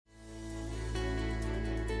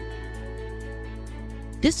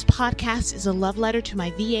This podcast is a love letter to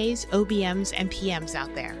my VAs, OBMs, and PMs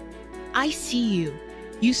out there. I see you.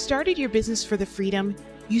 You started your business for the freedom.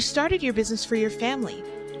 You started your business for your family.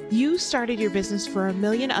 You started your business for a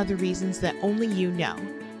million other reasons that only you know.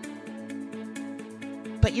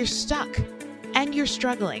 But you're stuck and you're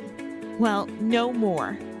struggling. Well, no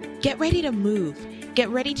more. Get ready to move. Get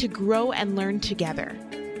ready to grow and learn together.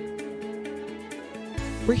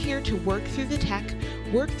 We're here to work through the tech,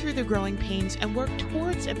 work through the growing pains, and work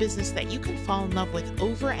towards a business that you can fall in love with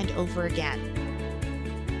over and over again.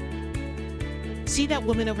 See that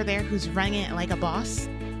woman over there who's running it like a boss?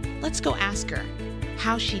 Let's go ask her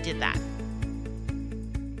how she did that.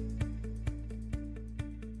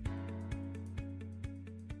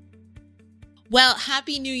 Well,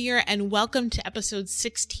 Happy New Year and welcome to episode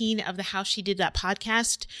 16 of the How She Did That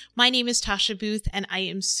podcast. My name is Tasha Booth and I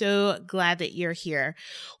am so glad that you're here.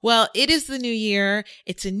 Well, it is the new year.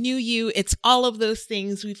 It's a new you. It's all of those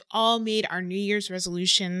things. We've all made our New Year's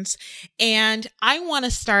resolutions. And I want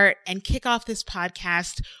to start and kick off this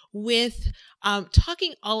podcast with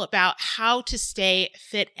talking all about how to stay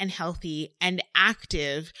fit and healthy and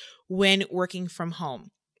active when working from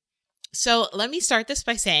home. So let me start this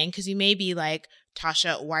by saying, because you may be like,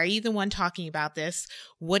 Tasha, why are you the one talking about this?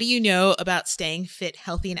 What do you know about staying fit,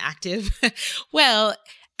 healthy, and active? Well,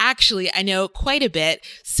 actually, I know quite a bit.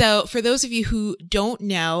 So for those of you who don't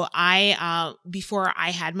know, before I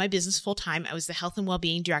had my business full time, I was the health and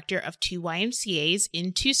well-being director of 2 YMCAs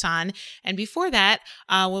in Tucson. And before that,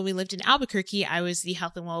 when we lived in Albuquerque, I was the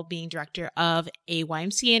health and well-being director of a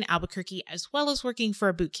YMCA in Albuquerque, as well as working for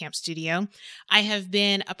a boot camp studio. I have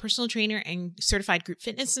been a personal trainer and certified group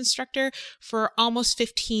fitness instructor for almost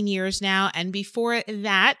 15 years now. And before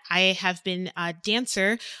that, I have been a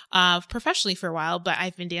dancer professionally for a while, but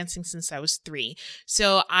I've been dancing since I was 3.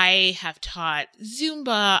 So I have taught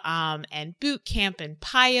Zumba and boot camp and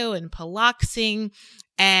PiYo and Piloxing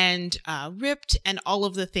and Ripped and all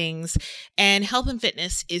of the things. And health and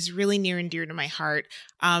fitness is really near and dear to my heart.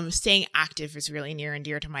 Staying active is really near and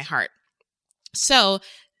dear to my heart. So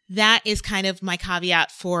that is kind of my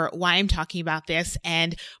caveat for why I'm talking about this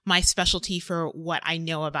and my specialty for what I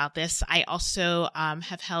know about this. I also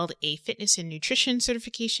have held a fitness and nutrition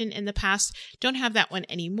certification in the past. Don't have that one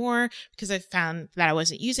anymore because I found that I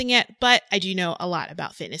wasn't using it, but I do know a lot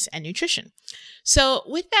about fitness and nutrition. So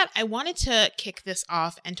with that, I wanted to kick this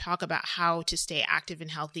off and talk about how to stay active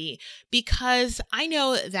and healthy, because I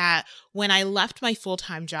know that when I left my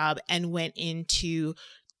full-time job and went into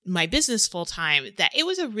my business full time, that it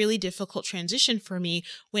was a really difficult transition for me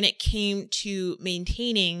when it came to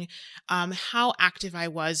maintaining how active I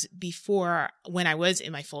was before when I was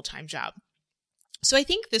in my full-time job. So I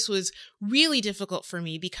think this was really difficult for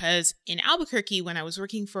me because in Albuquerque, when I was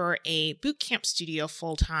working for a boot camp studio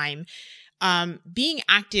full time, being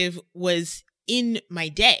active was in my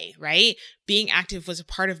day, right? Being active was a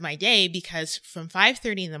part of my day because from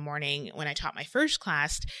 5:30 in the morning when I taught my first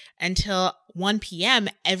class until 1 p.m.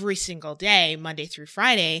 every single day, Monday through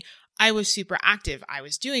Friday, I was super active. I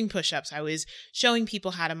was doing push-ups. I was showing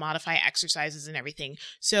people how to modify exercises and everything.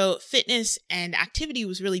 So fitness and activity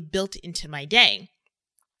was really built into my day.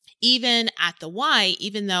 Even at the Y,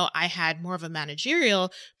 even though I had more of a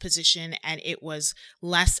managerial position and it was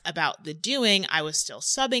less about the doing, I was still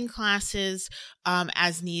subbing classes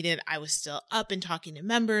as needed. I was still up and talking to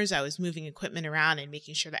members. I was moving equipment around and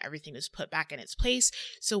making sure that everything was put back in its place.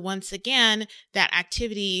 So once again, that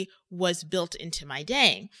activity was built into my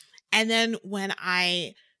day. And then when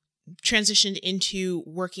I transitioned into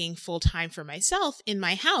working full-time for myself in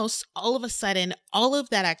my house, all of a sudden, all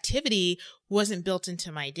of that activity wasn't built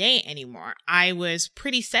into my day anymore. I was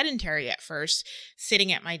pretty sedentary at first,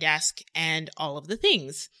 sitting at my desk and all of the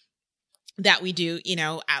things that we do,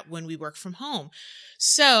 when we work from home.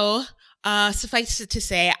 So suffice it to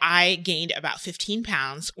say, I gained about 15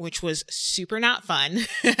 pounds, which was super not fun,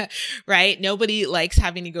 right? Nobody likes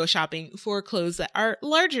having to go shopping for clothes that are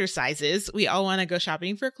larger sizes. We all want to go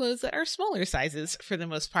shopping for clothes that are smaller sizes for the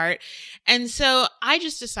most part. And so I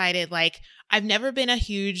just decided, I've never been a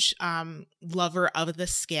huge lover of the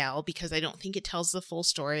scale because I don't think it tells the full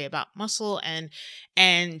story about muscle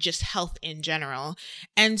and just health in general.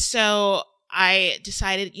 And so I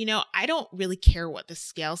decided, I don't really care what the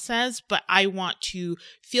scale says, but I want to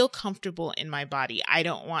feel comfortable in my body. I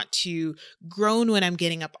don't want to groan when I'm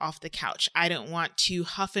getting up off the couch. I don't want to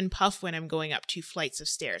huff and puff when I'm going up 2 flights of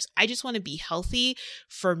stairs. I just want to be healthy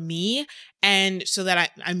for me, and so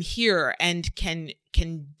that I'm here and can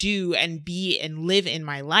do and be and live in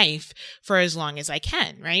my life for as long as I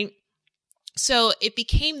can, right? So it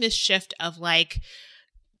became this shift of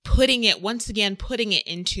putting it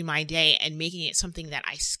into my day and making it something that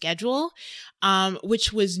I schedule,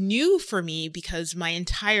 which was new for me because my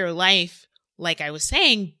entire life, like I was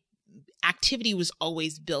saying, activity was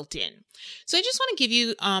always built in. So I just want to give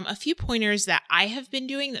you a few pointers that I have been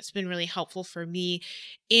doing that's been really helpful for me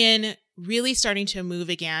in really starting to move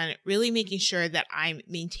again, really making sure that I'm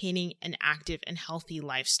maintaining an active and healthy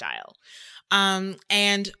lifestyle.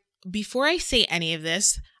 And before I say any of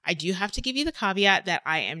this, I do have to give you the caveat that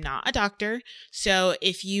I am not a doctor. So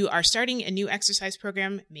if you are starting a new exercise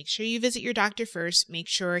program, make sure you visit your doctor first. Make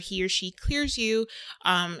sure he or she clears you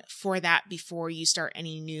for that before you start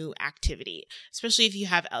any new activity, especially if you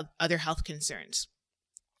have other health concerns.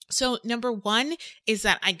 So number one is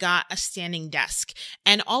that I got a standing desk,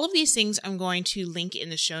 and all of these things I'm going to link in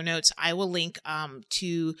the show notes. I will link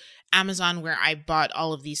to Amazon where I bought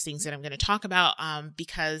all of these things that I'm going to talk about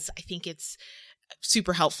because I think it's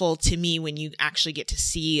super helpful to me when you actually get to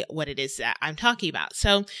see what it is that I'm talking about.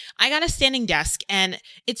 So I got a standing desk, and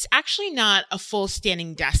it's actually not a full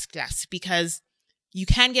standing desk because you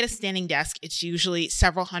can get a standing desk. It's usually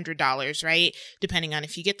several $100s, right? Depending on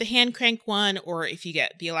if you get the hand crank one or if you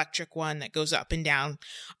get the electric one that goes up and down.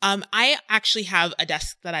 I actually have a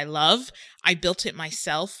desk that I love. I built it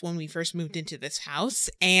myself when we first moved into this house.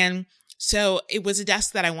 And so it was a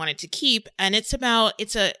desk that I wanted to keep, and it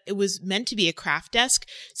was meant to be a craft desk.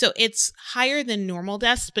 So it's higher than normal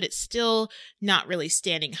desks, but it's still not really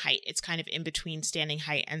standing height. It's kind of in between standing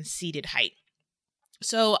height and seated height.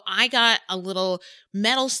 So I got a little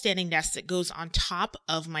metal standing desk that goes on top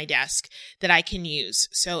of my desk that I can use.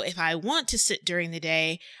 So if I want to sit during the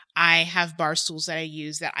day, I have bar stools that I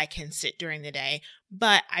use that I can sit during the day.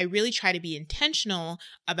 But I really try to be intentional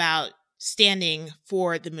about standing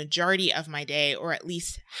for the majority of my day, or at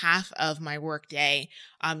least half of my work day,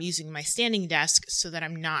 using my standing desk so that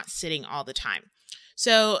I'm not sitting all the time.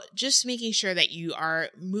 So just making sure that you are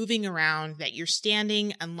moving around, that you're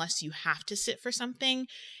standing unless you have to sit for something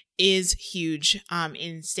is huge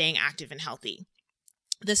in staying active and healthy.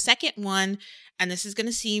 The second one, and this is going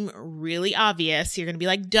to seem really obvious, you're going to be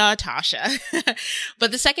like, duh, Tasha.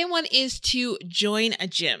 But the second one is to join a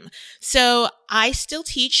gym. So I still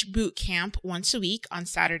teach boot camp once a week on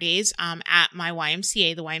Saturdays at my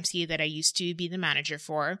YMCA, the YMCA that I used to be the manager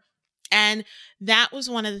for. And that was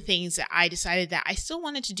one of the things that I decided that I still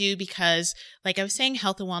wanted to do because, like I was saying,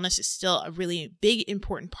 health and wellness is still a really big,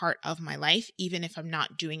 important part of my life, even if I'm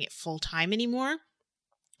not doing it full time anymore.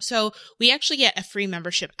 So we actually get a free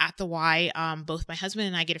membership at the Y. Both my husband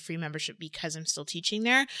and I get a free membership because I'm still teaching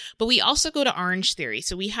there. But we also go to Orange Theory.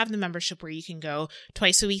 So we have the membership where you can go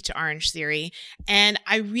twice a week to Orange Theory. And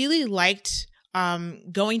I really liked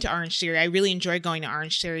going to Orange Theory. I really enjoy going to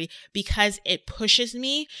Orange Theory because it pushes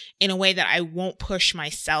me in a way that I won't push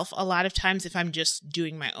myself a lot of times if I'm just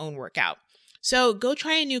doing my own workout. So go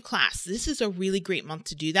try a new class. This is a really great month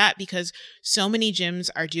to do that because so many gyms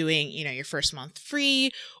are doing, your first month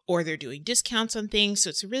free, or they're doing discounts on things.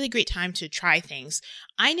 So it's a really great time to try things.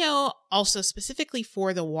 I know also specifically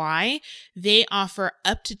for the Y, they offer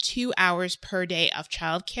up to 2 hours per day of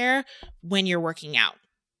childcare when you're working out.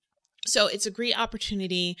 So it's a great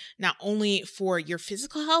opportunity not only for your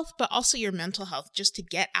physical health, but also your mental health, just to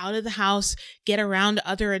get out of the house, get around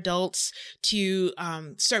other adults, to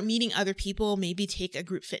start meeting other people, maybe take a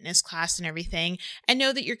group fitness class and everything, and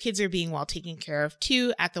know that your kids are being well taken care of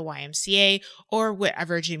too at the YMCA or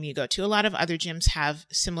whatever gym you go to. A lot of other gyms have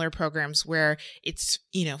similar programs where it's,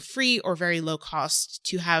 free or very low cost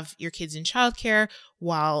to have your kids in childcare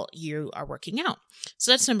while you are working out. So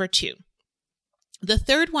that's number 2. The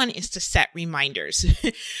third one is to set reminders.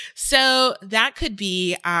 So that could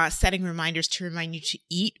be setting reminders to remind you to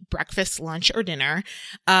eat breakfast, lunch, or dinner.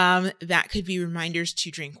 That could be reminders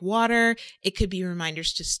to drink water. It could be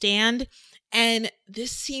reminders to stand. And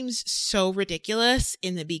this seems so ridiculous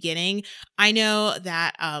in the beginning. I know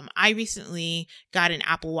that I recently got an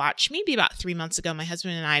Apple Watch, maybe about 3 months ago. My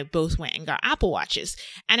husband and I both went and got Apple Watches.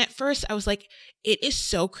 And at first I was like, it is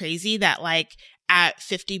so crazy that at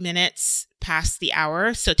 50 minutes past the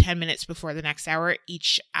hour, so 10 minutes before the next hour,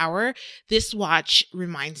 each hour, this watch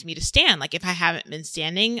reminds me to stand. If I haven't been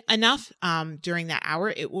standing enough during that hour,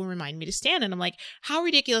 it will remind me to stand. And I'm like, how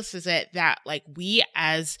ridiculous is it that we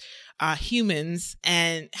as humans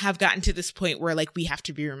and have gotten to this point where we have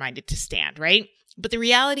to be reminded to stand, right? But the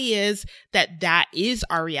reality is that is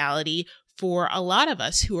our reality for a lot of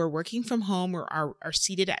us who are working from home or are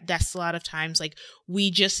seated at desks a lot of times. We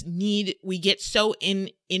get so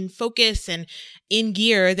in focus and in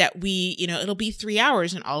gear that it'll be 3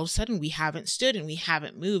 hours and all of a sudden we haven't stood and we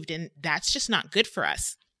haven't moved, and that's just not good for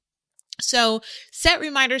us. So set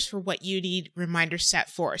reminders for what you need reminders set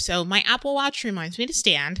for. So my Apple Watch reminds me to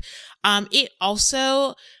stand. It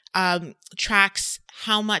also tracks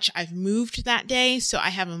how much I've moved that day. So I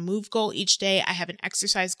have a move goal each day. I have an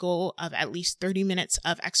exercise goal of at least 30 minutes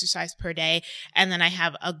of exercise per day. And then I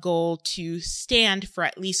have a goal to stand for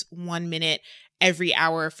at least 1 minute every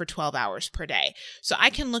hour for 12 hours per day. So I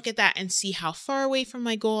can look at that and see how far away from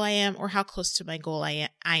my goal I am or how close to my goal I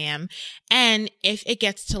am. And if it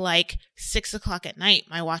gets to like 6 o'clock at night,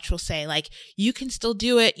 my watch will say like, you can still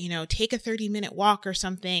do it, take a 30-minute walk or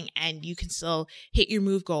something, and you can still hit your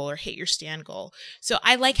move goal or hit your stand goal. So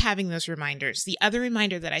I like having those reminders. The other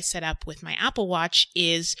reminder that I set up with my Apple Watch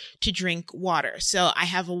is to drink water. So I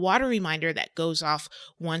have a water reminder that goes off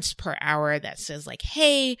once per hour that says like,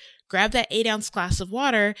 hey, grab that 8-ounce glass of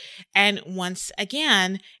water. And once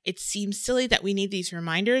again, it seems silly that we need these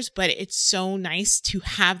reminders, but it's so nice to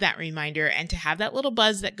have that reminder and to have that little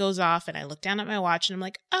buzz that goes off. And I look down at my watch and I'm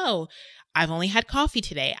like, oh, I've only had coffee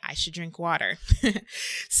today. I should drink water.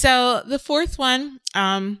 So the fourth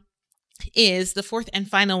and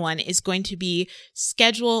final one is going to be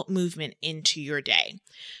schedule movement into your day.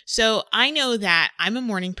 So I know that I'm a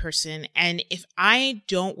morning person, and if I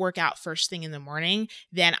don't work out first thing in the morning,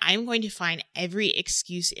 then I'm going to find every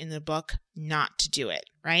excuse in the book not to do it,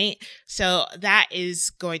 right? So that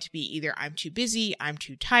is going to be either I'm too busy, I'm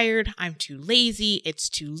too tired, I'm too lazy, it's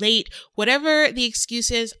too late. Whatever the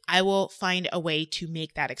excuse is, I will find a way to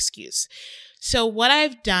make that excuse. So what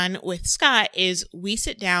I've done with Scott is we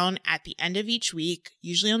sit down at the end of each week,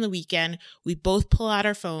 usually on the weekend, we both pull out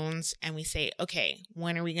our phones and we say, okay,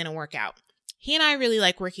 when are we going to work out? He and I really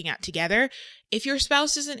like working out together. If your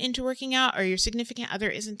spouse isn't into working out or your significant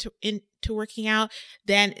other isn't into working out,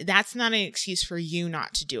 then that's not an excuse for you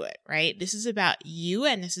not to do it, right? This is about you,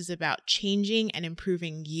 and this is about changing and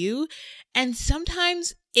improving you. And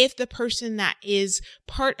sometimes if the person that is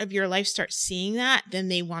part of your life starts seeing that, then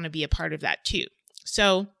they want to be a part of that too.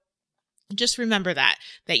 So just remember that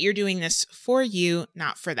you're doing this for you,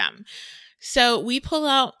 not for them. So we pull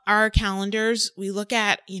out our calendars, we look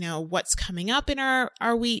at, what's coming up in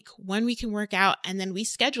our week, when we can work out, and then we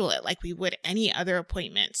schedule it like we would any other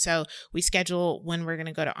appointment. So we schedule when we're going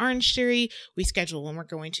to go to Orange Theory, we schedule when we're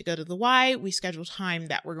going to go to the Y, we schedule time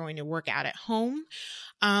that we're going to work out at home.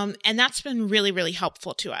 And that's been really, really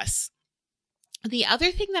helpful to us. The other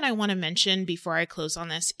thing that I want to mention before I close on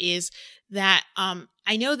this is that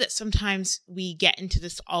I know that sometimes we get into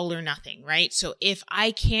this all or nothing, right? So if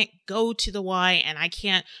I can't go to the Y and I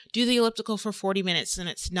can't do the elliptical for 40 minutes, then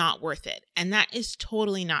it's not worth it. And that is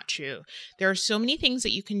totally not true. There are so many things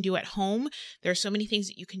that you can do at home. There are so many things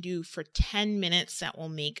that you can do for 10 minutes that will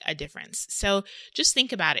make a difference. So just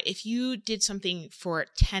think about it. If you did something for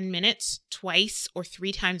 10 minutes twice or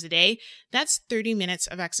 3 times a day, that's 30 minutes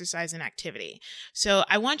of exercise and activity. So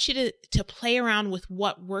I want you to play around with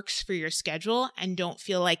what works for your schedule, and don't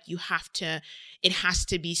feel like it has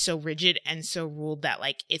to be so rigid and so ruled that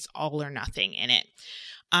like it's all or nothing in it.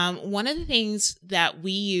 One of the things that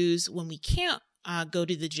we use when we can't go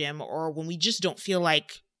to the gym, or when we just don't feel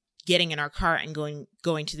like getting in our car and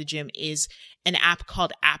going to the gym, is an app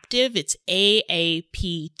called Aaptiv. It's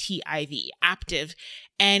AAPTIV, Aaptiv.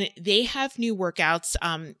 And they have new workouts.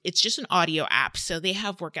 It's just an audio app. So they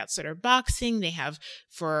have workouts that are boxing. They have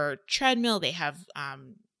for treadmill. They have,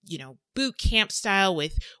 boot camp style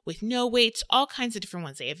with no weights, all kinds of different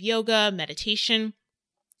ones. They have yoga, meditation,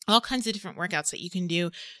 all kinds of different workouts that you can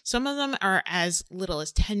do. Some of them are as little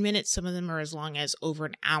as 10 minutes. Some of them are as long as over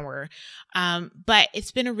an hour. But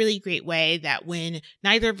it's been a really great way that when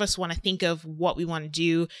neither of us want to think of what we want to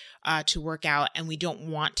do to work out, and we don't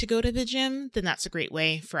want to go to the gym, then that's a great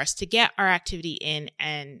way for us to get our activity in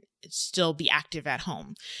and still be active at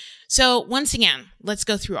home. So once again, let's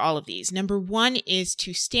go through all of these. Number 1 is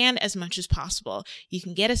to stand as much as possible. You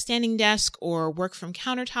can get a standing desk or work from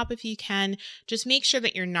countertop if you can. Just make sure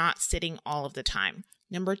that you're not sitting all of the time.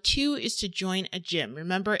 Number 2 is to join a gym.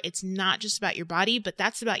 Remember, it's not just about your body, but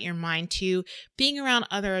that's about your mind too. Being around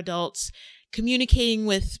other adults, communicating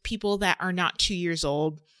with people that are not 2 years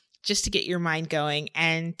old, just to get your mind going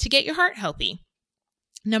and to get your heart healthy.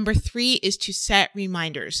 Number 3 is to set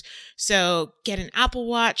reminders. So get an Apple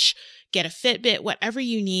Watch, get a Fitbit, whatever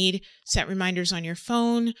you need. Set reminders on your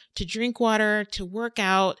phone to drink water, to work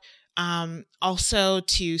out, also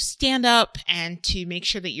to stand up and to make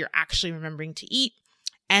sure that you're actually remembering to eat.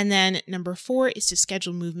 And then number 4 is to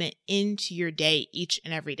schedule movement into your day each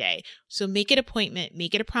and every day. So make it an appointment,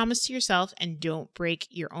 make it a promise to yourself, and don't break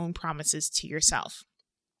your own promises to yourself.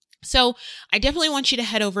 So I definitely want you to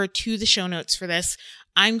head over to the show notes for this.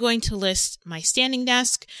 I'm going to list my standing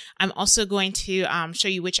desk. I'm also going to show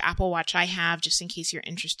you which Apple Watch I have, just in case you're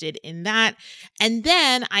interested in that. And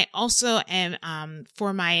then I also am,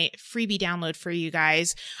 for my freebie download for you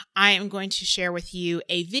guys, I am going to share with you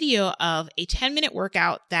a video of a 10-minute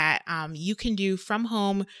workout that you can do from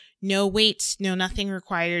home. No weights, no nothing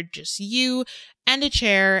required, just you and a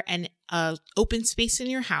chair and an open space in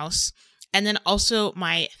your house. And then also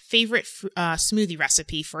my favorite smoothie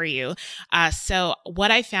recipe for you. So what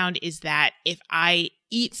I found is that if I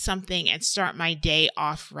eat something and start my day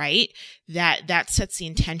off right, that sets the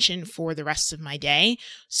intention for the rest of my day.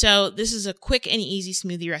 So this is a quick and easy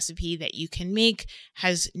smoothie recipe that you can make,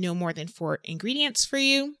 has no more than 4 ingredients for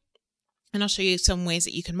you. And I'll show you some ways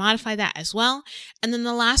that you can modify that as well. And then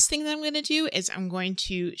the last thing that I'm going to do is I'm going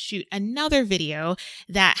to shoot another video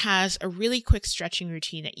that has a really quick stretching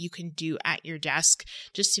routine that you can do at your desk,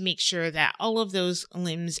 just to make sure that all of those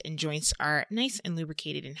limbs and joints are nice and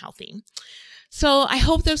lubricated and healthy. So I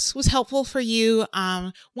hope this was helpful for you.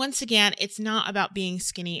 Once again, it's not about being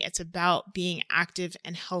skinny. It's about being active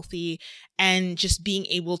and healthy and just being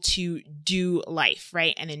able to do life,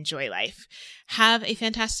 right? And enjoy life. Have a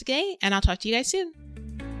fantastic day, and I'll talk to you guys soon.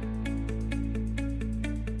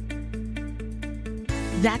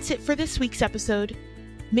 That's it for this week's episode.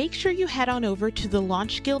 Make sure you head on over to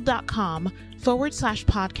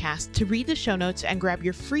thelaunchguild.com/podcast to read the show notes and grab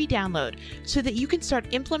your free download so that you can start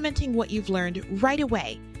implementing what you've learned right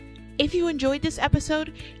away. If you enjoyed this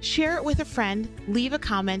episode, share it with a friend, leave a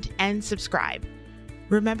comment, and subscribe.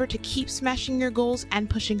 Remember to keep smashing your goals and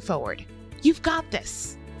pushing forward. You've got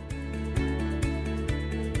this.